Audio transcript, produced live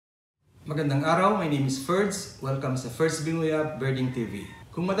Magandang araw, my name is Ferds. Welcome sa First Binuyap Birding TV.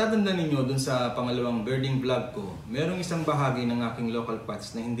 Kung matatanda ninyo dun sa pangalawang birding vlog ko, merong isang bahagi ng aking local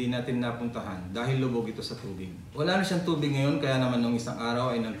pots na hindi natin napuntahan dahil lubog ito sa tubig. Wala na siyang tubig ngayon, kaya naman nung isang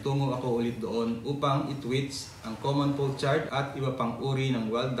araw ay nagtungo ako ulit doon upang itwits ang Common Pochard at iba pang uri ng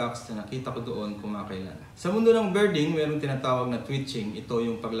wild ducks na nakita ko doon kumakailan. Sa mundo ng birding, merong tinatawag na twitching. Ito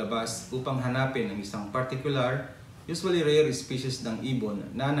yung paglabas upang hanapin ang isang particular, usually rare species ng ibon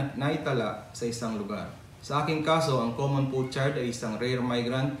na naitala sa isang lugar. Sa aking kaso, ang Common Pochard ay isang rare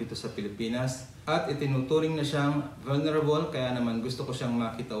migrant dito sa Pilipinas at itinuturing na siyang vulnerable, kaya naman gusto ko siyang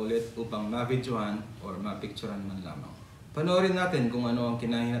makita ulit upang ma-videohan or ma-picturean man lamang. Panoorin natin kung ano ang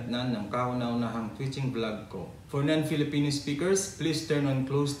kinahinatnan ng kauna-unahang twitching vlog ko. For non-Filipino speakers, please turn on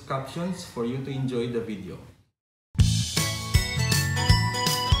closed captions for you to enjoy the video.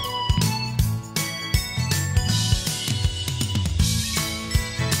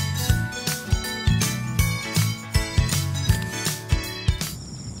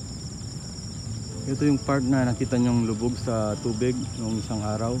 Ito yung part na nakita nyong lubog sa tubig noong isang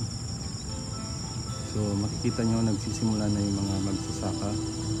araw. So makikita nyo nagsisimula na yung mga magsasaka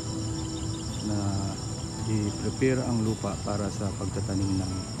na i-prepare ang lupa para sa pagtatanim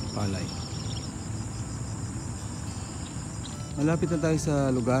ng palay. Malapit na tayo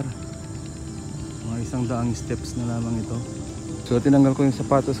sa lugar. Mga 100 steps na lamang ito. So tinanggal ko yung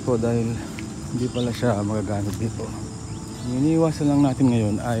sapatos ko dahil hindi pala siya magagamit dito. Yung iniiwasan lang natin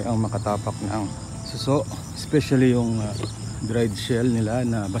ngayon ay ang makatapak ng suso, especially yung dried shell nila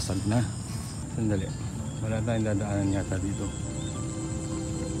na basag na. Sandali, wala tayong dadaanan yata dito.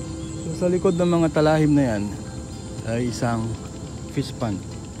 So sa likod ng mga talahib na yan ay isang fish pond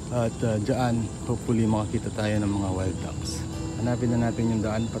at dyan hopefully makakita tayo ng mga wild ducks. Hanapin na natin yung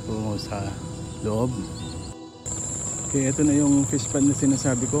daan patungo sa loob. Okay, ito na yung fish pond na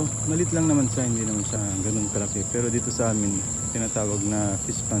sinasabi ko. Malit lang naman siya, hindi naman siya ganun kalaki, pero dito sa amin tinatawag na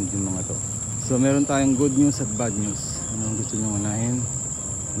fish pond yung mga to. So meron tayong good news at bad news. Ano ang gusto nyo unahin?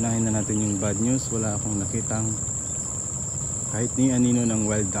 Unahin na natin yung bad news. Wala akong nakitang kahit ni anino ng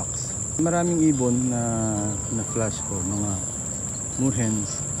wild ducks. Maraming ibon na flash ko, mga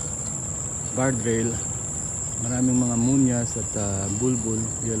moorhens, barred rail, maraming mga munyas at bulbul,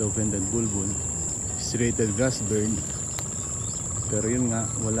 yellow-pended bulbul, serrated grassbird. Pero yun nga,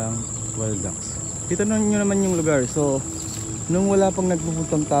 walang wild ducks. Kita nyo naman yung lugar. So nung wala pang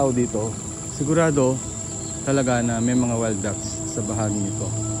nagpupuntang tao dito, sigurado talaga na may mga wild ducks sa bahagi nito.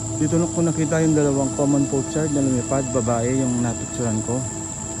 Dito ko nakita yung dalawang Common Pochard na lumipad, babae yung napicturan ko,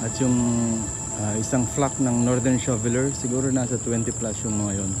 at yung isang flock ng Northern Shoveler, siguro nasa 20 plus yung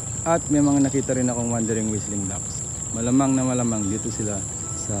mga yon. At may mga nakita rin akong wandering whistling ducks. Malamang na malamang dito sila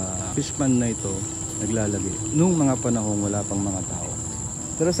sa fish pond na ito naglalagay nung mga panahong wala pang mga tao.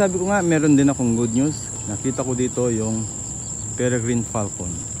 Pero sabi ko nga, meron din akong good news. Nakita ko dito yung peregrine falcon.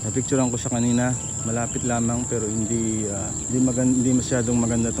 Napicturean ko siya kanina, malapit lamang, pero hindi masyadong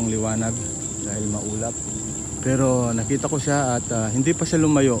maganda tong liwanag dahil maulap. Pero nakita ko siya at hindi pa siya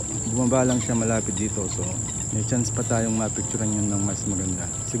lumayo, bumaba lang siya malapit dito. So may chance pa tayong mapicturean yun ng mas maganda.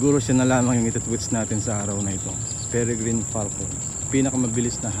 Siguro siya na lamang yung itatwits natin sa araw na ito. Peregrine falcon,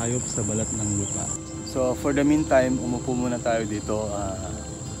 pinakamabilis na hayop sa balat ng lupa. So for the meantime, umupo muna tayo dito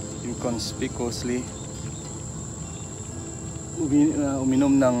inconspicuously.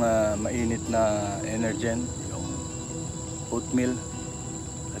 Uminom ng mainit na energen, yung oatmeal,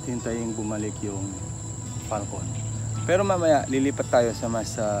 at hintayin bumalik yung falcon. Pero mamaya lilipat tayo sa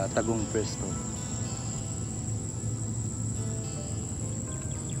mas tagong pwesto.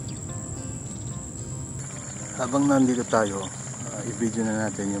 Habang nandito tayo, i-video na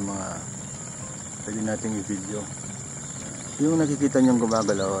natin yung mga pwede nating i-video. Yung nakikita nyong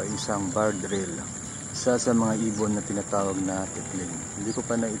gumagalaw ay isang barred rail, isa sa mga ibon na tinatawag na tikling. Hindi ko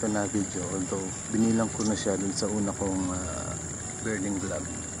pa na ito na video, although binilang ko na siya dun sa una kong birding vlog.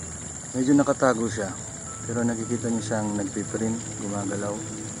 Medyo nakatago siya, pero nakikita niyo siyang nagpiprint, gumagalaw.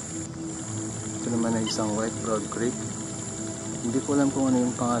 Ito naman ay isang white-browed crake. Hindi ko alam kung ano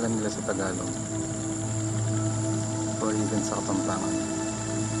yung pangalan nila sa Tagalog or even sa Kapampangan.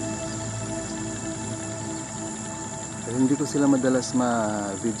 Hindi ko sila madalas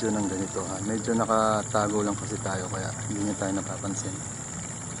ma-video ng ganito ha. Medyo nakatago lang kasi tayo, kaya hindi niya tayo napapansin.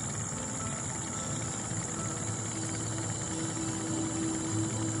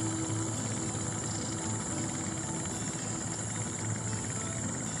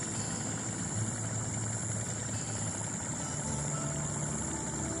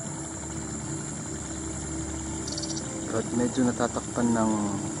 At medyo natatakpan ng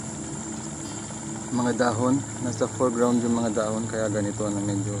mga dahon, nasa foreground yung mga dahon, kaya ganito na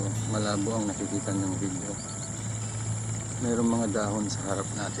medyo malabo ang nakikita ng video. Mayroong mga dahon sa harap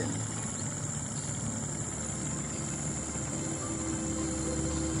natin.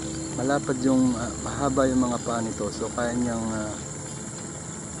 Malapad yung mahaba yung mga paa nito, so kaya niyang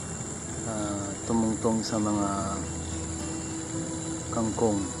tumungtong sa mga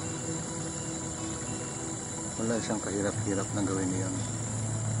kangkong. Wala siyang kahirap-hirap na gawin niyon.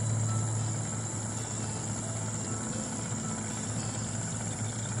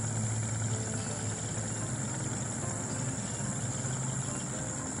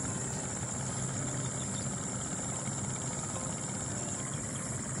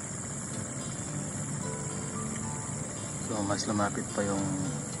 So mas lumapit pa yung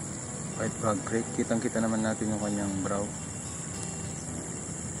white frog creek. Kitang kita naman natin yung kanyang brow.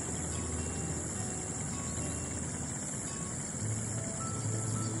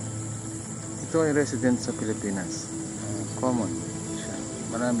 Ito ay resident sa Pilipinas. Common siya.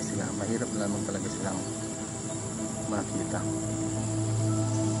 Marami sila. Mahirap lamang talaga silang makita.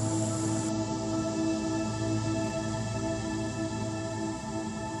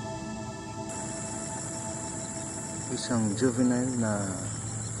 Isang juvenile na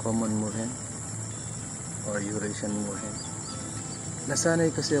common moorhen or Eurasian moorhen.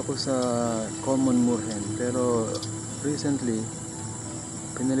 Nasanay kasi ako sa common moorhen, pero recently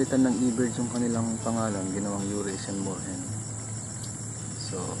pinalitan ng eBird yung kanilang pangalan, ginawang Eurasian moorhen.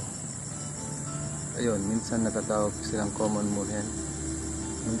 So ayun, minsan natatawag silang common moorhen,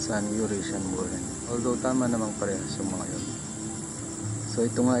 minsan Eurasian moorhen, although tama namang parehas yung mga yun. So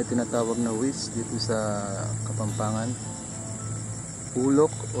ito nga ay tinatawag na wis dito sa Kapampangan,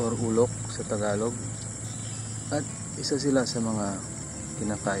 ulok or ulok sa Tagalog, at isa sila sa mga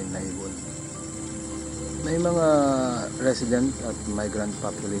kinakain na ibon. May mga resident at migrant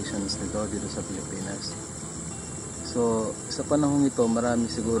populations nito dito sa Pilipinas. So sa panahong ito marami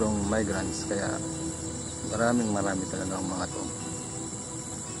sigurong migrants, kaya marami talaga ang mga to.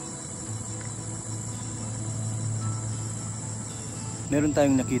 Meron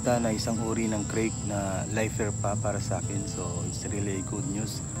tayong nakita na isang uri ng crake na lifer pa para sa akin, so it's really good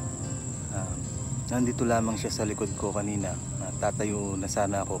news. Nandito lamang siya sa likod ko kanina. Tatayo na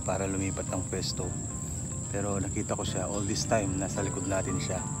sana ako para lumipat ng pwesto, pero nakita ko siya all this time, nasa likod natin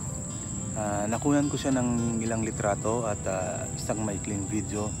siya. Nakunan ko siya ng ilang litrato at isang maikling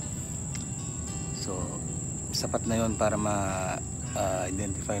video, so sapat na yon para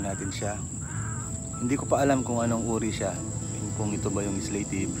ma-identify natin siya. Hindi ko pa alam kung anong uri siya, kung ito ba yung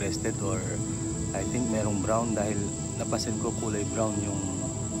slaty breasted or I think merong brown, dahil napansin ko kulay brown yung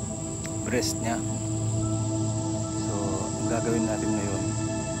breast niya. So ang gagawin natin ngayon,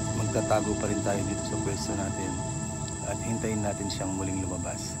 magtatago pa rin tayo dito sa pwesto natin at hintayin natin siyang muling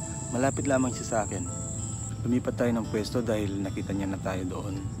lumabas. Malapit lamang siya sa akin. Lumipat tayo ng pwesto dahil nakita niya na tayo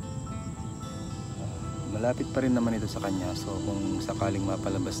doon. Malapit pa rin naman ito sa kanya, so kung sakaling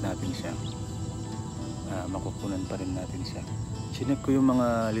mapalabas natin siya, makukunan pa rin natin siya. Chinek ko yung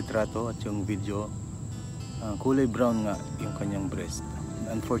mga litrato at yung video. Kulay brown nga yung kanyang breast.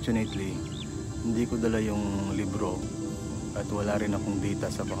 Unfortunately, hindi ko dala yung libro at wala rin akong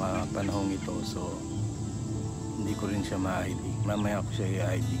data sa panahong ito, so hindi ko rin siya ma-ID. Mamaya ko siya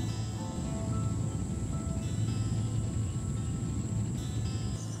i-ID.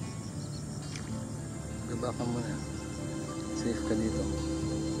 Baba ka muna. Safe ka dito.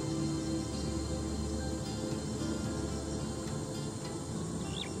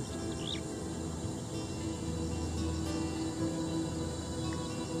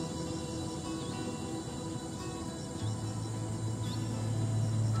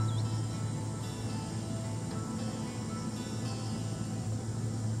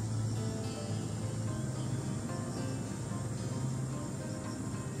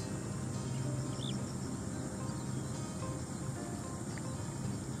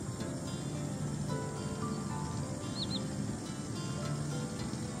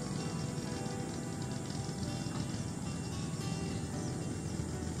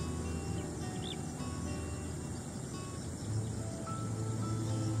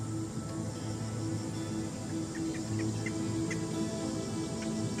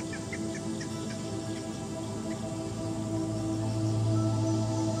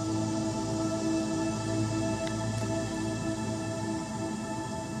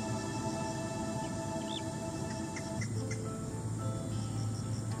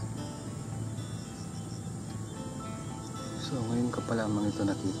 So ngayon ka pa lamang ito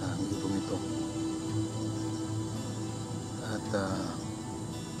nakita, ang ibong ito. At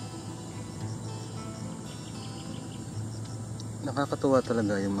Nakakatuwa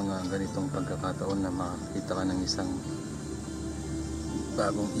talaga yung mga ganitong pagkakataon na makakita ka ng isang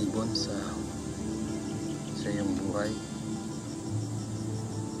bagong ibon sa iyong buhay.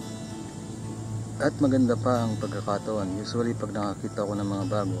 At maganda pa ang pagkakataon. Usually pag nakakita ko ng mga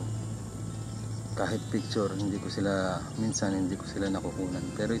bago, kahit picture, minsan hindi ko sila nakukunan.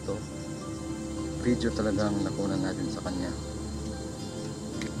 Pero ito, video talagang nakunan natin sa kanya.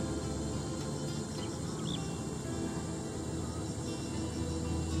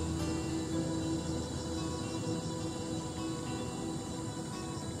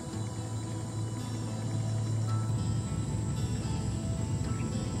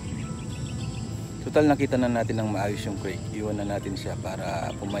 Total, nakita na natin ng maayos yung creek. Iwan na natin siya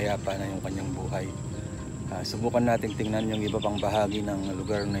para pumayapa na yung kanyang buhay. Subukan natin tingnan yung iba pang bahagi ng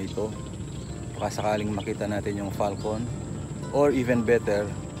lugar na ito. Baka sakaling makita natin yung falcon, or even better,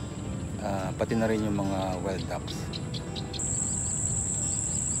 pati na rin yung mga wild ducks.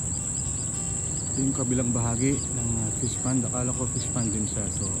 Ito yung kabilang bahagi ng fish pond. Akala ko fish pond din siya,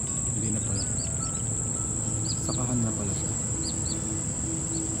 so hindi na pala. Sakahan na pala siya.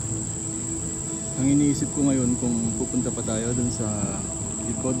 Ang iniisip ko ngayon kung pupunta pa tayo dun sa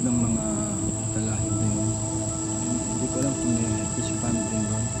likod ng mga talahib na yun. Hindi ko alam kung may fish pond din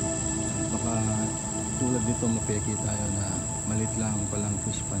doon. Baka tulad dito mapeki tayo na malit lang palang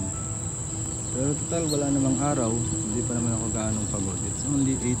fish pond. Pero total wala namang araw, hindi pa naman ako gaanong pagod. It's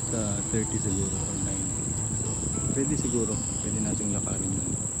only 8:30 siguro or 9. So pwede siguro, pwede nating lakarin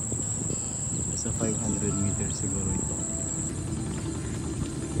yun. Sa 500 meters siguro ito.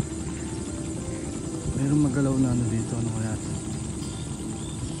 Mayroong magalaw na ano dito, ano kaya ito?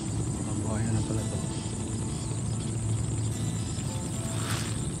 Buhaya na pala ito.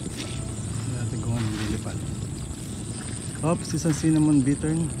 Hindi natin kung anong lilipad. Oops, isang cinnamon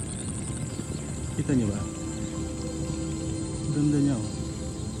bittern. Kita nyo ba? Ganda niya, oh.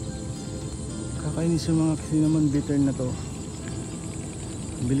 Kakainis yung mga cinnamon bittern na to.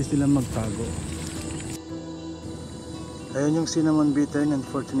 Ang bilis nilang magtago. Ayan yung cinnamon bittern.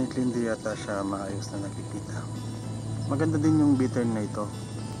 Unfortunately hindi yata siya maayos na nakikita. Maganda din yung bittern na ito.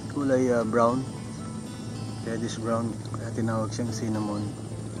 Kulay brown, reddish brown, kaya tinawag siyang cinnamon.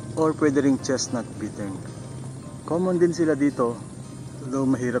 Or pwede ring chestnut bittern. Common din sila dito, though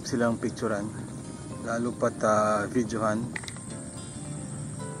mahirap silang picturean, lalo pat videohan.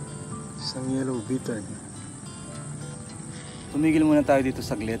 Isang yellow bittern. Tumigil muna tayo dito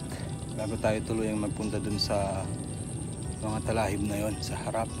saglit bago tayo tuluyang magpunta dun sa mga talahib na yon sa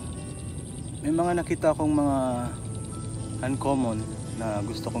harap. May mga nakita akong mga uncommon na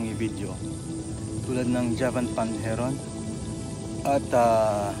gusto kong i-video, tulad ng Javan Pond Heron at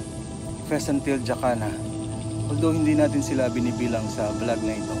Pheasant-tailed Jacana. Although hindi natin sila binibilang sa vlog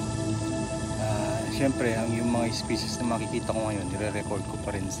na ito, syempre yung mga species na makikita ko ngayon, nire-record ko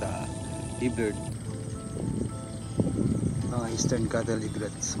pa rin sa eBird. Mga eastern cattle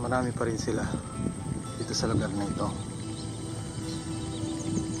egrets, marami pa rin sila dito sa lugar na ito.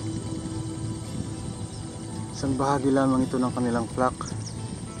 Isang bahagi lamang ito ng kanilang flock.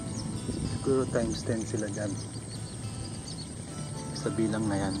 Siguro times 10 sila dyan sa bilang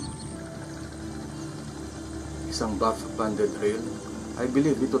na yan. Isang buff banded rail. I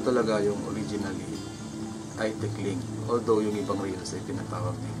believe ito talaga yung originally ay tekling, although yung ibang rails ay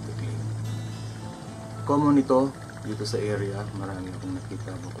tinatawag na yung tekling. Common ito dito sa area. Marami akong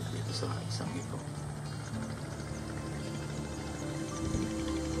nakita bukod dito sa isang ito.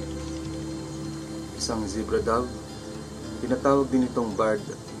 Isang zebra dove. Tinatawag din itong barred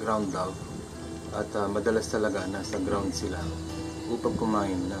ground dove, at madalas talaga nasa ground sila upang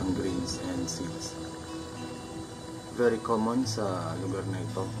kumain ng grains and seeds. Very common sa lugar na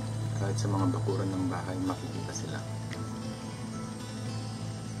ito. Kahit sa mga bakuran ng bahay makikita sila.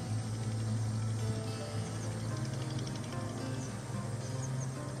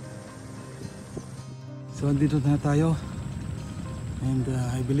 So andito na tayo, and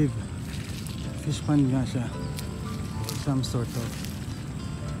I believe fish pond nga siya, or some sort of.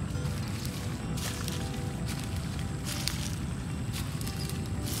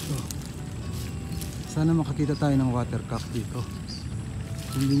 So sana makakita tayo ng watercock dito.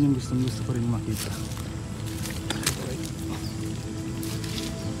 Hindi yung gusto ko rin makita.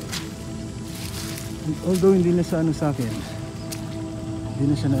 And although hindi na siya sa akin, hindi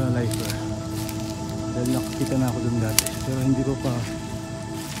na siya na-lifer dahil nakakita na ako dun dati, pero hindi ko pa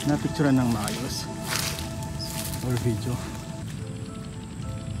na-picturean ng maayos or video.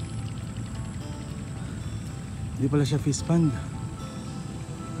 Hindi pala siya fish pond,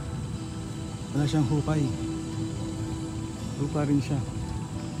 wala siyang hukay, hupa rin siya.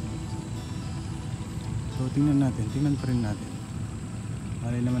 So tingnan pa rin natin.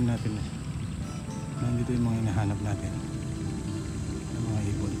 Malay naman natin na nandito yung mga hinahanap natin ng mga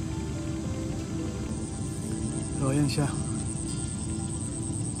ibon. So ayan siya,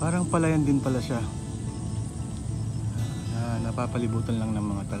 parang palayan din pala siya na napapalibutan lang ng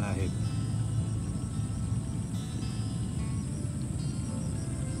mga talahib.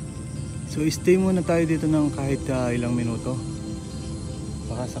 So stay muna tayo dito ng kahit ilang minuto,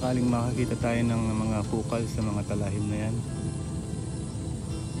 baka sakaling makakita tayo ng mga kukal sa mga talahib na yan.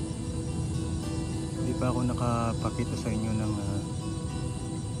 Hindi pa ako nakapakita sa inyo ng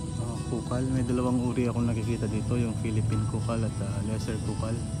kukal. May dalawang uri akong nakikita dito, yung Philippine kukal at lesser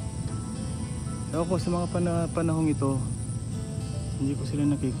kukal. Ewan ko, sa mga panahong ito hindi ko sila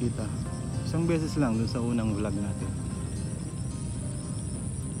nakikita. Isang beses lang dun sa unang vlog natin.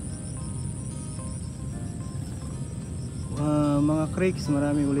 Mga crakes,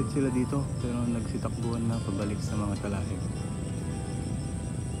 marami ulit sila dito, pero nagsitakbuhan na pabalik sa mga talahib.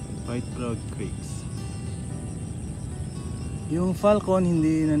 White-browed crakes. Yung falcon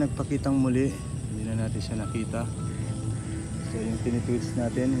hindi na nagpakitang muli, hindi na natin siya nakita. So yung tinitweets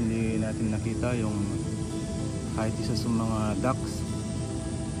natin, hindi natin nakita yung kahit isa sa mga ducks.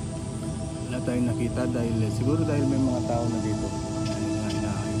 Wala tayong nakita dahil siguro dahil may mga tao na dito.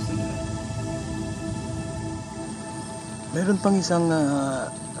 Inaayos na nila. Meron pang isang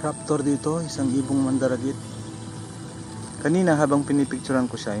raptor dito, isang ibong mandaragit. Kanina habang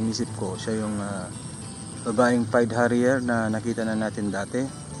pinipicturan ko siya, inisip ko siya yung babaeng pied harrier na nakita na natin dati.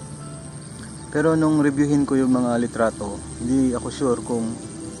 Pero nung reviewin ko yung mga litrato, hindi ako sure kung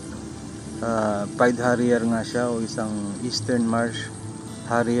pied harrier nga siya o isang eastern marsh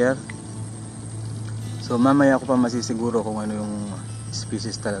harrier. So mamaya ko pa masisiguro kung ano yung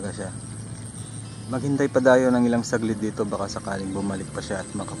species talaga siya. Maghintay pa tayo ng ilang saglit dito, baka sakaling bumalik pa siya at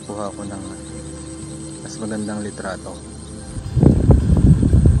makakuha ko ng mas magandang litrato.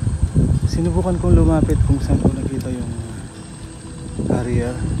 Sinubukan kong lumapit kung saan ko nakita yung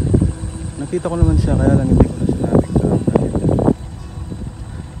harrier. Nakita ko naman siya, kaya lang hindi ko na siya na-picture.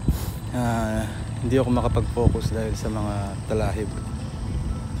 Hindi ako makapag-focus dahil sa mga talahib.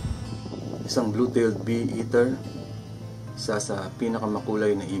 Isang blue-tailed bee-eater, isa sa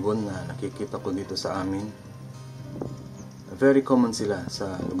pinakamakulay na ibon na nakikita ko dito sa amin. Very common sila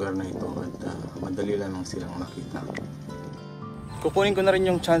sa lugar na ito at madali lamang silang makita. Kukunin ko na rin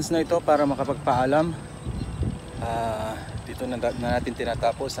yung chance na ito para makapagpaalam. Dito na natin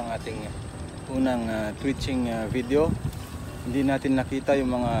tinatapos ang ating unang twitching video. Hindi natin nakita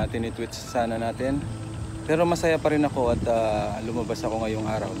yung mga tinitwitch sana natin, pero masaya pa rin ako at lumabas ako ngayong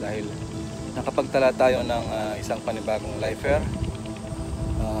araw dahil nakapagtala tayo ng isang panibagong lifer.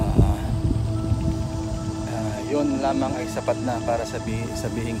 Yun lamang ay sapat na para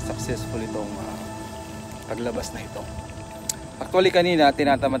sabihing successful itong paglabas na ito. Actually kanina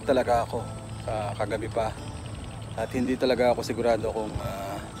tinatamad talaga ako kagabi pa at hindi talaga ako sigurado kung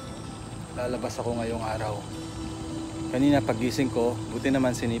lalabas ako ngayong araw. Kanina paggising ko, buti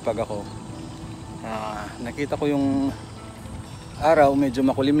naman sinipag ako. Nakita ko yung araw medyo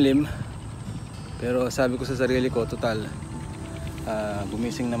makulimlim, pero sabi ko sa sarili ko, total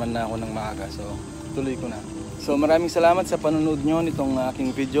gumising naman na ako ng maaga, so tuloy ko na. So maraming salamat sa panonood nyo nitong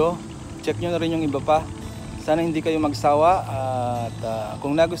aking video. Check nyo na rin yung iba pa. Sana hindi kayo magsawa at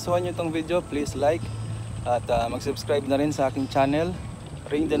kung nagustuhan nyo itong video, please like at mag-subscribe na rin sa aking channel.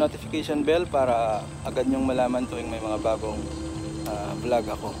 Ring the notification bell para agad nyong malaman tuwing may mga bagong vlog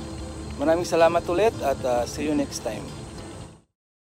ako. Maraming salamat ulit at see you next time.